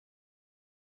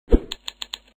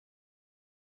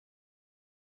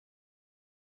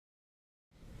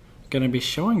going to be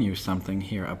showing you something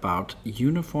here about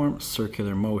uniform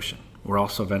circular motion. We're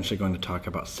also eventually going to talk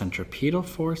about centripetal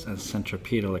force and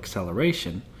centripetal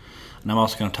acceleration. And I'm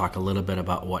also going to talk a little bit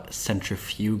about what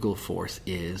centrifugal force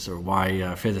is, or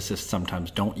why physicists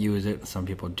sometimes don't use it, some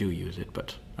people do use it.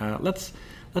 But let's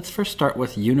first start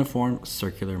with uniform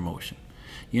circular motion.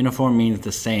 Uniform means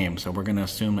the same, so we're going to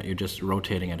assume that you're just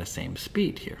rotating at the same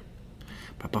speed here.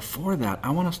 But before that, I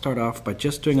want to start off by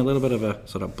just doing a little bit of a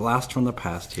sort of blast from the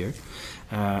past here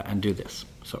and do this.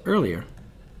 So earlier,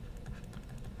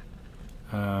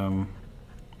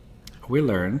 we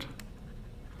learned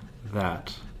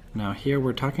that, now here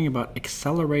we're talking about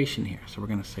acceleration here. So we're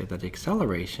going to say that the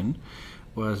acceleration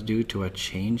was due to a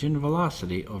change in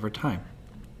velocity over time.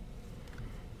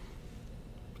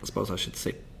 I suppose I should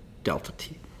say delta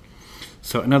t.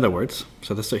 So in other words,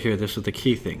 so this right here, this is the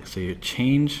key thing. So you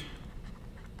change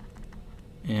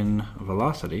in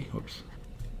velocity, whoops.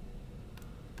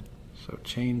 So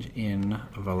change in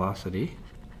velocity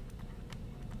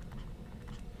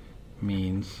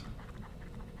means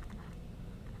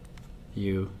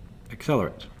you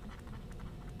accelerate.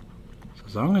 So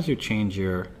as long as you change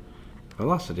your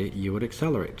velocity, you would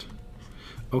accelerate.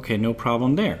 Okay, no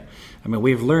problem there. I mean,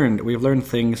 we've learned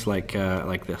things like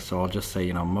this. So I'll just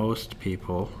say, most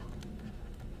people.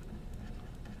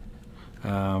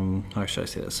 How should I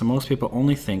say this? So most people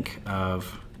only think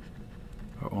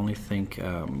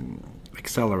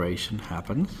acceleration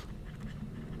happens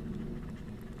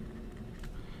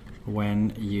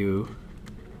when you.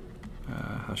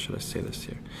 How should I say this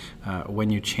here? When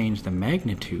you change the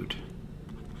magnitude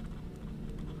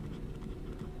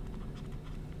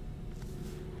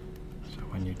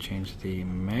you change the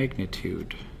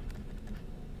magnitude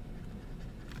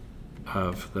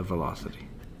of the velocity.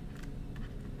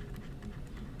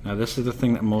 Now this is the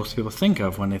thing that most people think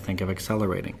of when they think of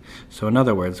accelerating. So in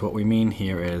other words, what we mean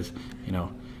here is,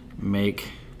 make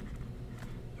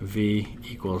v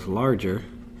equals larger,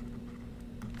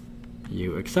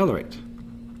 you accelerate.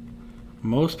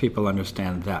 Most people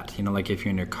understand that. Like if you're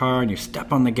in your car and you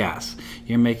step on the gas,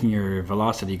 you're making your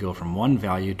velocity go from one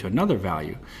value to another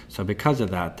value. So because of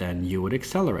that, then you would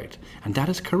accelerate. And that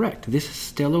is correct. This is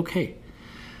still okay.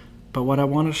 But what I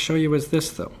want to show you is this,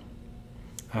 though.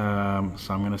 So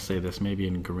I'm going to say this maybe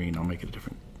in green. I'll make it a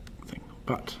different thing.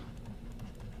 But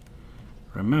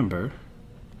remember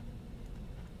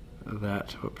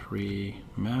that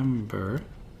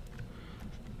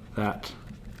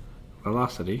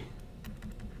velocity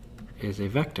is a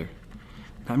vector.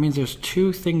 That means there's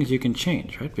two things you can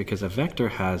change, right? Because a vector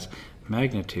has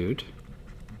magnitude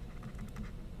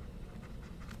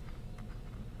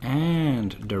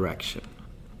and direction.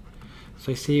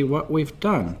 So you see what we've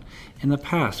done in the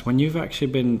past, when you've actually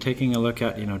been taking a look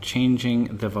at,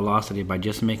 changing the velocity by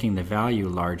just making the value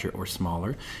larger or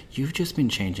smaller, you've just been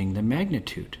changing the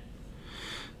magnitude.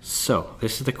 So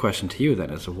this is the question to you then,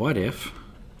 is what if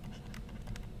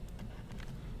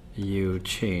you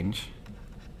change,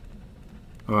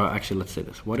 or actually let's say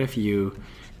this, what if you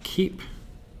keep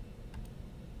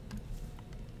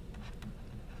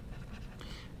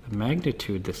the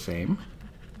magnitude the same,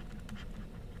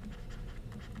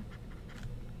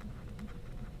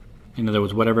 in other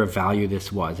words, whatever value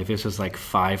this was, if this was like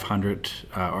 500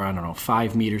 or I don't know,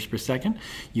 5 meters per second,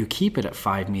 you keep it at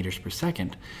 5 meters per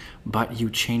second, but you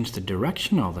change the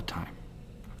direction all the time.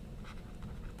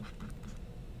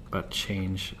 But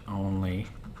change only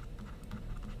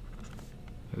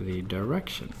the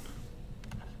direction.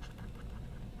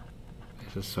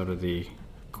 This is sort of the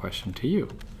question to you.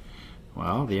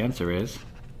 Well, the answer is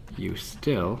you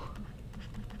still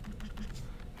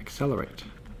accelerate.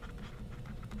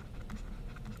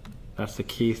 That's the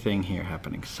key thing here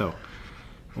happening. So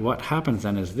what happens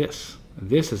then is this.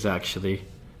 This is actually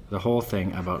the whole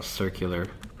thing about circular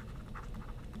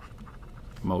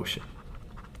motion.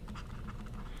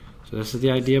 So this is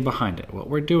the idea behind it. What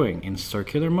we're doing in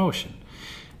circular motion,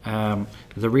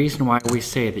 the reason why we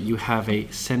say that you have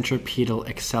a centripetal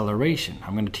acceleration,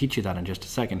 I'm going to teach you that in just a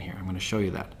second here. I'm going to show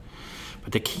you that.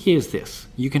 But the key is this.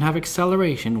 You can have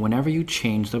acceleration whenever you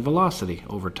change the velocity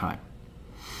over time.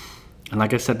 And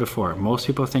like I said before, most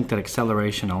people think that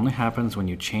acceleration only happens when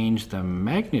you change the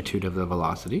magnitude of the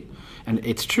velocity. And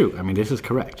it's true. I mean, this is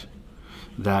correct.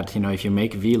 That, if you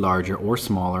make v larger or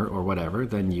smaller or whatever,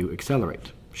 then you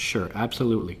accelerate. Sure,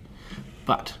 absolutely.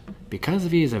 But because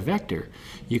v is a vector,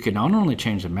 you can not only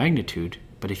change the magnitude,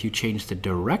 but if you change the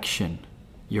direction,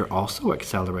 you're also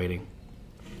accelerating.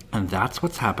 And that's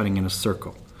what's happening in a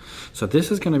circle. So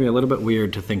this is going to be a little bit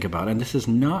weird to think about, and this is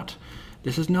not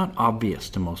obvious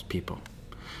to most people.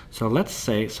 So let's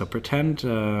say, so pretend,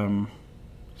 so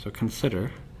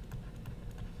consider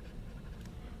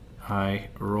I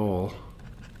roll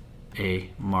a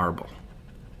marble.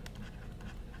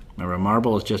 Remember, a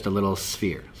marble is just a little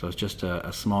sphere, so it's just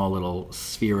a small little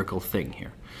spherical thing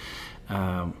here.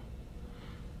 I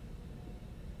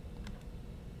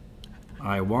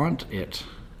want it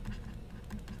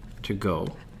to go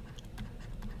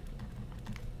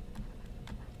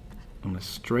in a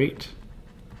straight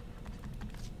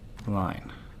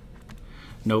line.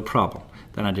 No problem.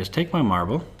 Then I just take my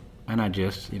marble and I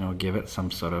just, give it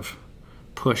some sort of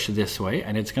push this way,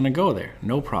 and it's going to go there.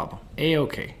 No problem.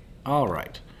 A-okay. All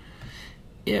right.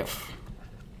 If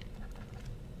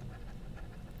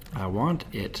I want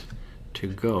it to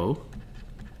go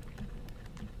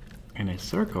in a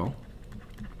circle,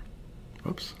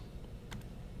 whoops,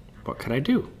 what could I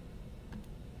do?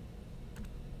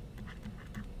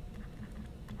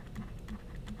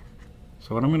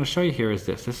 So what I'm going to show you here is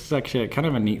this. This is actually kind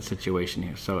of a neat situation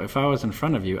here. So if I was in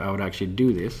front of you, I would actually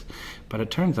do this. But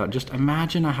it turns out, just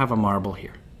imagine I have a marble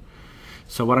here.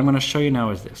 So what I'm going to show you now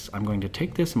is this. I'm going to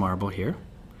take this marble here,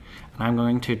 and I'm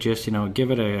going to just,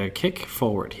 give it a kick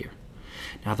forward here.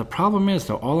 Now the problem is,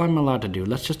 though, all I'm allowed to do,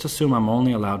 let's just assume I'm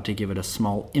only allowed to give it a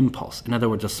small impulse. In other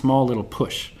words, a small little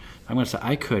push. I'm going to say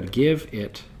I could give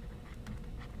it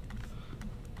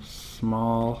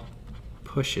small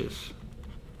pushes.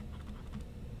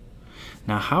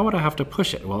 Now, how would I have to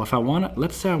push it? Well, if I want it,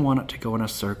 let's say I want it to go in a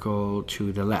circle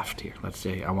to the left here. Let's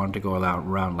say I want it to go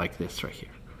around like this right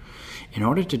here. In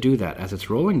order to do that, as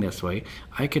it's rolling this way,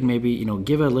 I could maybe,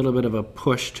 give it a little bit of a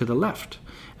push to the left.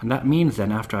 And that means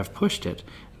then after I've pushed it,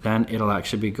 then it'll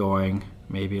actually be going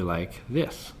maybe like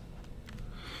this.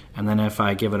 And then if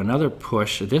I give it another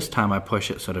push, this time I push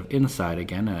it sort of inside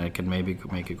again, and I can maybe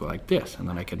make it go like this. And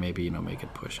then I can maybe, make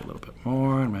it push a little bit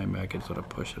more, and maybe I could sort of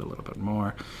push it a little bit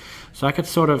more. So I could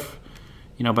sort of,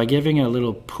 by giving it a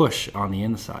little push on the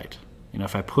inside,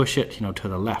 if I push it, to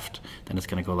the left, then it's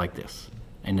going to go like this,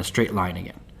 in a straight line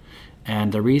again.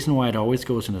 And the reason why it always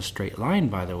goes in a straight line,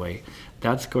 by the way,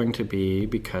 that's going to be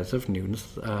because of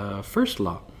Newton's first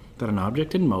law, that an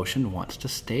object in motion wants to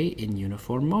stay in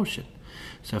uniform motion.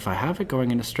 So if I have it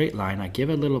going in a straight line, I give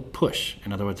it a little push.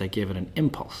 In other words, I give it an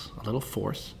impulse, a little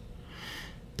force.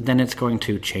 Then it's going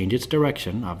to change its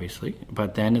direction, obviously,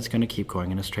 but then it's going to keep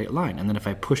going in a straight line. And then if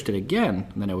I pushed it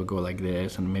again, then it would go like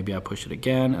this, and maybe I push it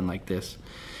again and like this.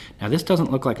 Now this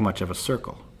doesn't look like much of a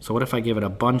circle. So what if I give it a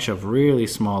bunch of really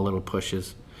small little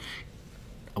pushes?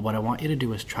 What I want you to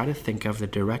do is try to think of the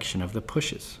direction of the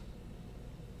pushes.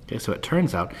 Okay, so it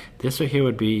turns out this right here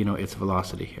would be, its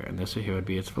velocity here, and this right here would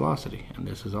be its velocity, and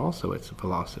this is also its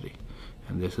velocity,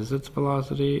 and this is its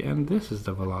velocity, and this is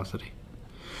the velocity.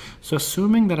 So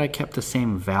assuming that I kept the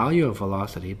same value of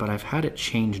velocity, but I've had it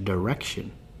change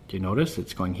direction, do you notice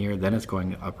it's going here, then it's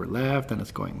going upper left, then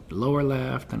it's going lower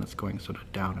left, then it's going sort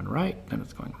of down and right, then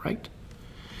it's going right?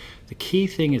 The key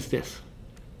thing is this.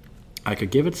 I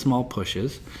could give it small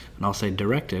pushes, and I'll say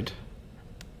directed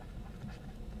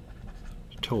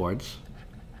towards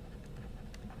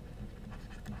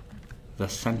the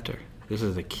center. This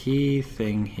is the key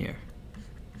thing here.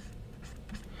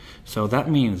 So that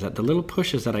means that the little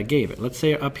pushes that I gave it, let's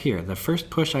say up here, the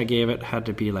first push I gave it had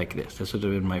to be like this. This would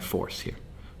have been my force here.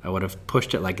 I would have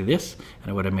pushed it like this, and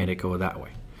I would have made it go that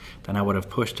way. Then I would have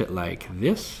pushed it like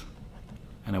this,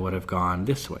 and it would have gone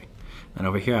this way. And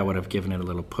over here I would have given it a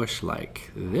little push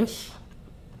like this,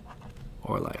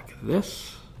 or like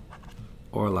this,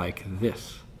 or like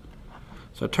this.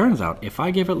 So it turns out if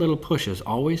I give it little pushes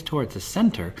always towards the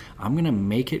center, I'm going to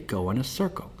make it go in a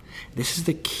circle. This is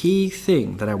the key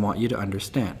thing that I want you to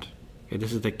understand. Okay,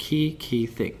 this is the key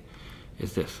thing,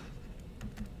 is this.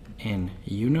 In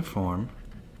uniform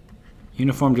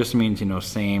just means,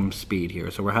 same speed here.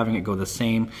 So we're having it go the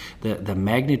same, the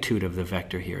magnitude of the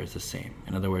vector here is the same.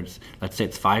 In other words, let's say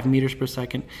it's 5 meters per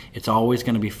second, it's always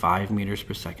going to be 5 meters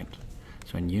per second.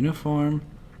 So in uniform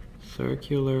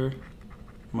circular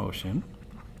motion,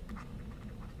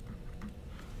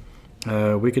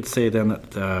 we could say then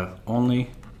that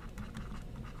only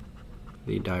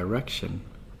the direction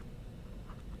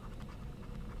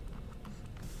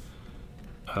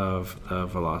of the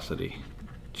velocity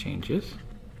changes.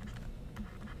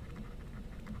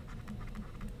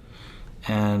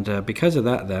 And because of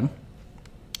that then,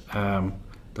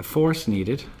 the force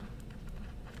needed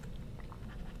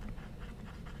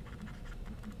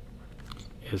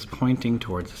is pointing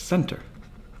towards the center.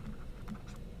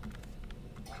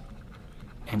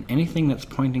 And anything that's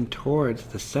pointing towards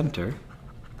the center,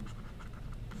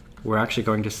 we're actually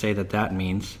going to say that that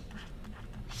means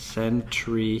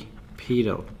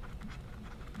centripetal.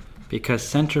 Because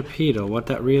centripetal, what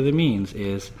that really means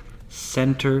is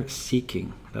center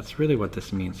seeking. That's really what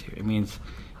this means here. It means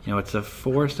You know, it's a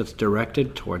force that's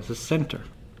directed towards the center.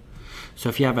 So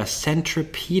if you have a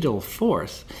centripetal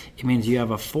force, it means you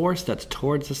have a force that's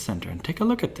towards the center. And take a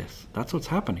look at this. That's what's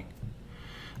happening.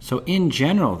 So in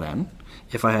general then,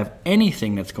 if I have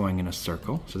anything that's going in a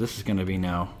circle, so this is going to be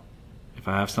now, if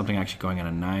I have something actually going in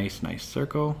a nice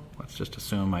circle, let's just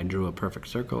assume I drew a perfect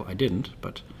circle. I didn't,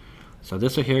 but so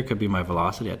this right here could be my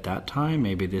velocity at that time.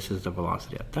 Maybe this is the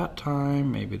velocity at that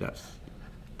time. Maybe that's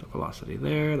the velocity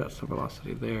there. That's the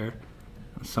velocity there,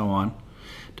 and so on.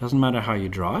 Doesn't matter how you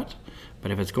draw it,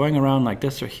 but if it's going around like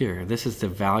this or here, this is the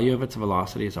value of its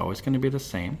velocity is always going to be the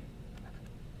same.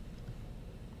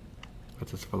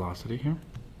 That's its velocity here.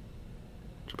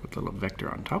 Just put the little vector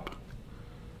on top.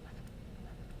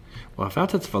 Well, if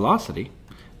that's its velocity,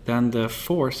 then the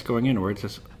force going inwards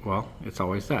is, well, it's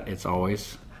always that. It's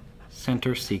always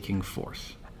center-seeking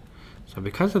force. So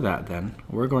because of that, then,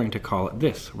 we're going to call it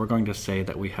this. We're going to say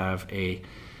that we have a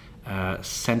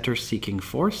center-seeking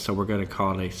force, so we're going to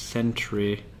call it a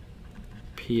centripetal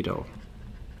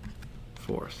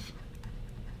force.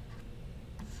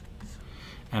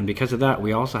 And because of that,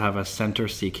 we also have a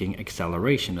center-seeking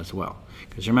acceleration as well.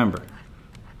 Because remember,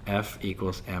 F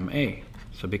equals ma.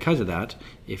 So because of that,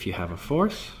 if you have a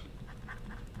force,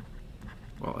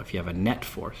 well, if you have a net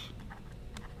force,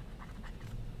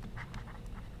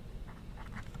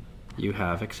 you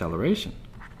have acceleration.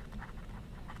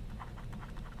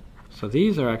 So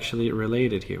these are actually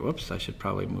related here. Whoops, I should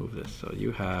probably move this. So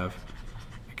you have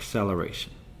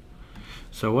acceleration.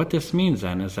 So what this means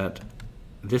then is that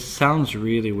this sounds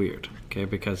really weird, okay?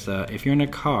 Because if you're in a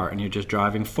car and you're just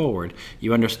driving forward,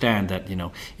 you understand that, you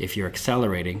know, if you're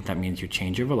accelerating, that means you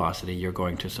change your velocity. You're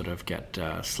going to sort of get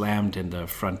slammed in the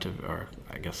front of, or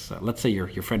I guess, let's say your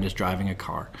friend is driving a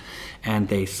car and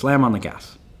they slam on the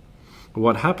gas.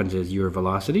 What happens is your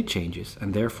velocity changes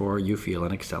and therefore you feel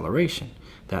an acceleration.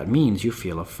 That means you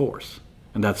feel a force.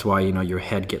 And that's why, you know, your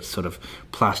head gets sort of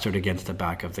plastered against the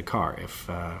back of the car,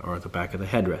 or the back of the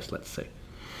headrest, let's say.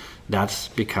 That's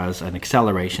because an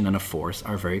acceleration and a force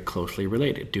are very closely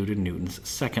related due to Newton's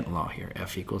second law here,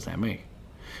 F equals ma.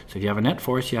 So if you have a net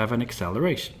force, you have an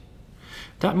acceleration.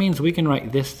 That means we can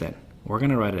write this then. We're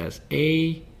going to write it as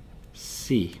AC.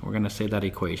 We're going to say that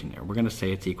equation there. We're going to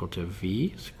say it's equal to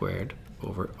V squared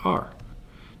over R.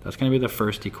 That's going to be the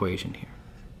first equation here.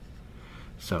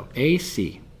 So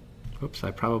AC. Whoops,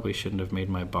 I probably shouldn't have made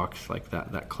my box like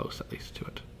that close at least to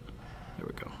it. There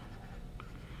we go.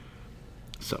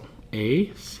 So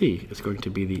AC is going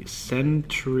to be the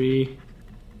centripetal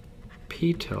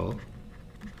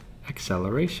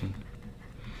acceleration,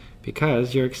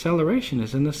 because your acceleration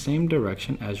is in the same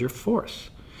direction as your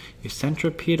force. Your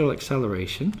centripetal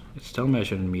acceleration is still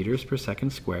measured in meters per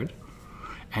second squared,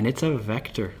 and it's a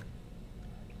vector.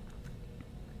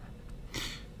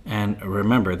 And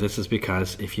remember, this is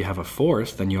because if you have a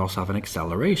force, then you also have an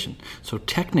acceleration. So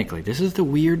technically, this is the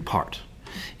weird part,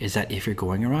 is that if you're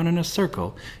going around in a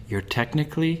circle, you're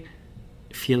technically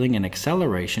feeling an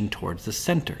acceleration towards the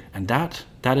center. And that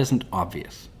isn't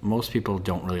obvious. Most people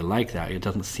don't really like that. It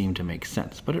doesn't seem to make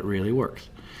sense, but it really works.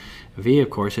 V, of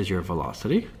course, is your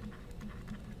velocity,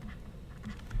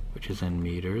 which is in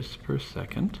meters per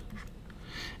second.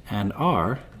 And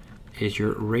R is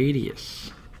your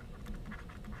radius.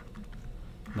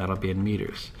 That'll be in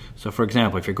meters. So for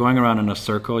example, if you're going around in a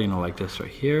circle, you know, like this right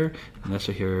here, and this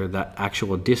right here, that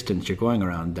actual distance you're going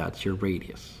around, that's your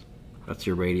radius. That's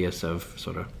your radius of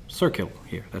sort of circle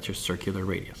here. That's your circular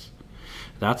radius.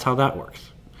 That's how that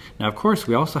works. Now, of course,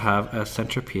 we also have a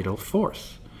centripetal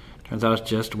force. Turns out it's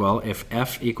just, well, if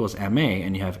F equals ma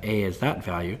and you have a as that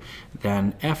value,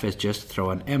 then F is just throw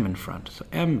an m in front. So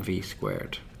mv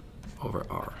squared over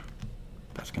r.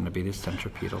 That's going to be the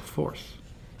centripetal force.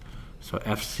 So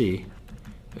Fc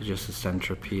is just a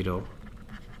centripetal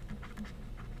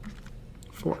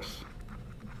force,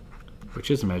 which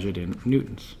is measured in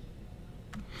newtons.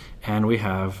 And we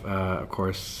have, of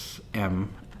course,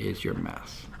 m is your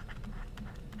mass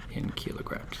in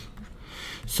kilograms.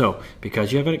 So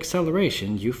because you have an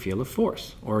acceleration, you feel a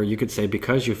force. Or you could say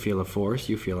because you feel a force,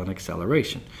 you feel an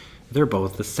acceleration. They're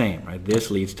both the same, right?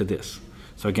 This leads to this.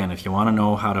 So again, if you want to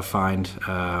know how to find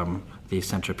the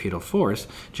centripetal force,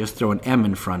 just throw an m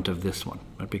in front of this one,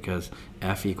 right? Because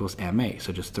F equals ma.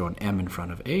 So just throw an m in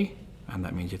front of a, and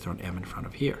that means you throw an m in front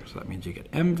of here. So that means you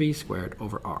get mv squared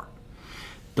over r.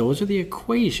 Those are the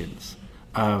equations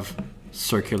of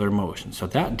circular motion. So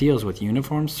that deals with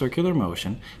uniform circular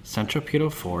motion, centripetal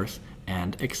force,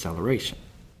 and acceleration.